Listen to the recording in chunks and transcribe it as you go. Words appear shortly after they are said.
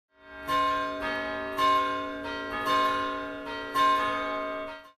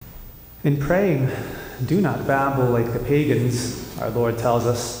In praying, do not babble like the pagans, our Lord tells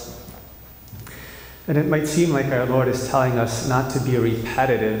us. And it might seem like our Lord is telling us not to be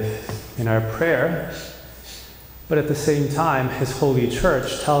repetitive in our prayer, but at the same time, His Holy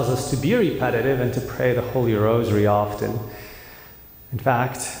Church tells us to be repetitive and to pray the Holy Rosary often. In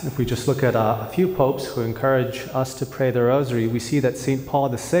fact, if we just look at a few popes who encourage us to pray the Rosary, we see that St. Paul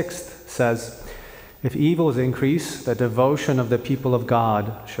VI says, "If evils increase, the devotion of the people of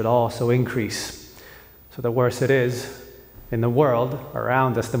God should also increase." So the worse it is in the world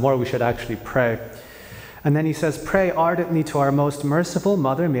around us, the more we should actually pray. And then he says, "Pray ardently to our most merciful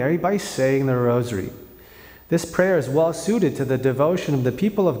Mother Mary by saying the Rosary. This prayer is well suited to the devotion of the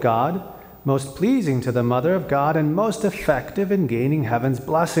people of God, most pleasing to the Mother of God, and most effective in gaining heaven's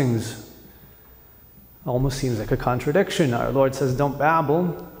blessings." Almost seems like a contradiction. Our Lord says, don't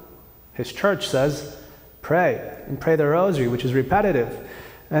babble. His church says, pray, and pray the Rosary, which is repetitive.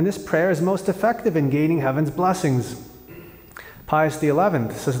 And this prayer is most effective in gaining heaven's blessings. Pius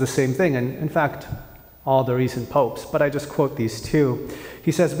XI says the same thing, and in fact, all the recent popes, but I just quote these two.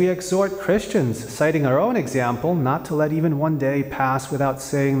 He says, "We exhort Christians, citing our own example, not to let even one day pass without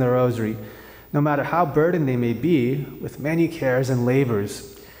saying the Rosary, no matter how burdened they may be with many cares and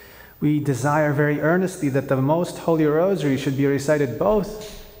labors. We desire very earnestly that the Most Holy Rosary should be recited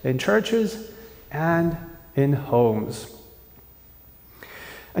both in churches and in homes."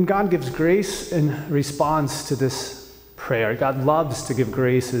 And God gives grace in response to this prayer. God loves to give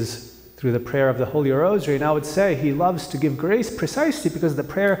graces through the prayer of the Holy Rosary. And I would say He loves to give grace precisely because the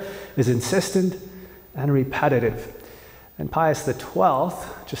prayer is insistent and repetitive. And Pius XII,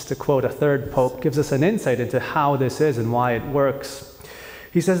 just to quote a third pope, gives us an insight into how this is and why it works.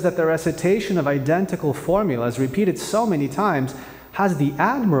 He says that the recitation of identical formulas repeated so many times has the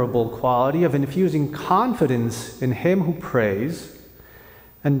admirable quality of infusing confidence in him who prays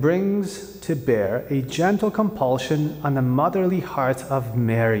and brings to bear a gentle compulsion on the motherly heart of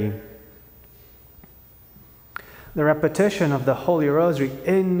Mary. The repetition of the Holy Rosary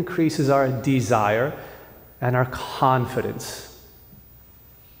increases our desire and our confidence.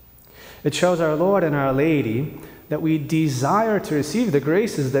 It shows our Lord and Our Lady that we desire to receive the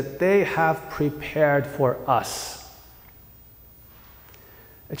graces that they have prepared for us.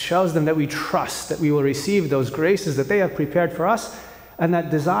 It shows them that we trust that we will receive those graces that they have prepared for us, and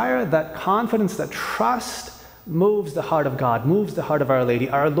that desire, that confidence, that trust moves the heart of God, moves the heart of Our Lady.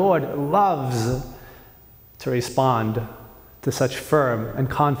 Our Lord loves to respond to such firm and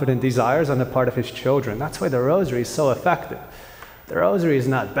confident desires on the part of His children. That's why the Rosary is so effective. The Rosary is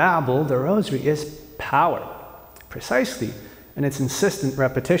not babble, the Rosary is power, precisely in its insistent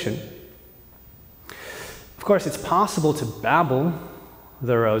repetition. Of course, it's possible to babble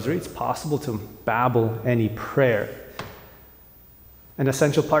the Rosary, it's possible to babble any prayer. An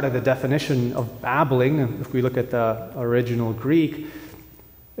essential part of the definition of babbling, if we look at the original Greek,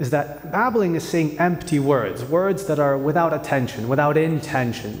 is that babbling is saying empty words, words that are without attention, without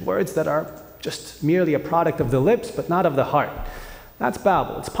intention, words that are just merely a product of the lips but not of the heart. That's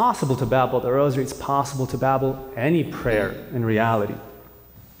babble. It's possible to babble the Rosary, it's possible to babble any prayer in reality.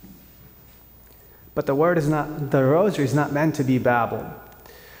 But the Rosary is not meant to be babble.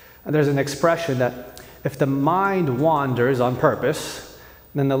 And there's an expression that if the mind wanders on purpose,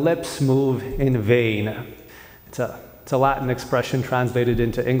 then the lips move in vain. It's a Latin expression translated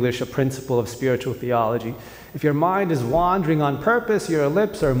into English, a principle of spiritual theology. If your mind is wandering on purpose, your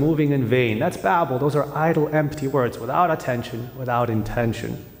lips are moving in vain. That's babble. Those are idle, empty words, without attention, without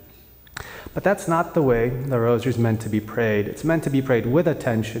intention. But that's not the way the Rosary is meant to be prayed. It's meant to be prayed with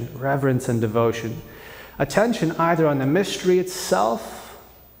attention, reverence, and devotion. Attention either on the mystery itself,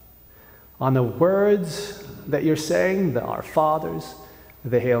 on the words that you're saying, the Our Fathers,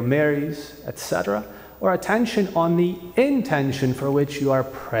 the Hail Marys, etc., or attention on the intention for which you are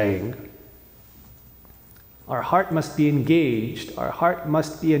praying. Our heart must be engaged. Our heart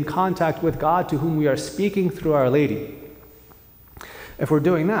must be in contact with God to whom we are speaking through Our Lady. If we're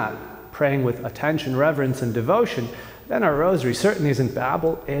doing that, praying with attention, reverence, and devotion, then our Rosary certainly isn't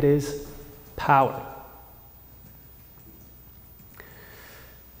babble, it is power.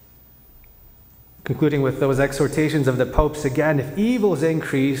 Concluding with those exhortations of the popes again, if evils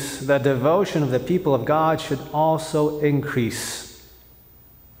increase, the devotion of the people of God should also increase.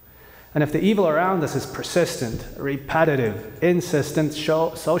 And if the evil around us is persistent, repetitive, insistent,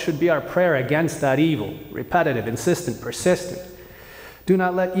 so should be our prayer against that evil. Repetitive, insistent, persistent. Do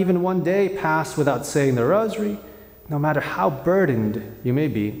not let even one day pass without saying the Rosary, no matter how burdened you may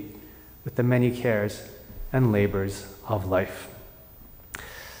be with the many cares and labors of life.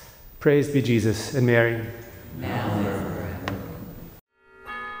 Praise be Jesus and Mary. Now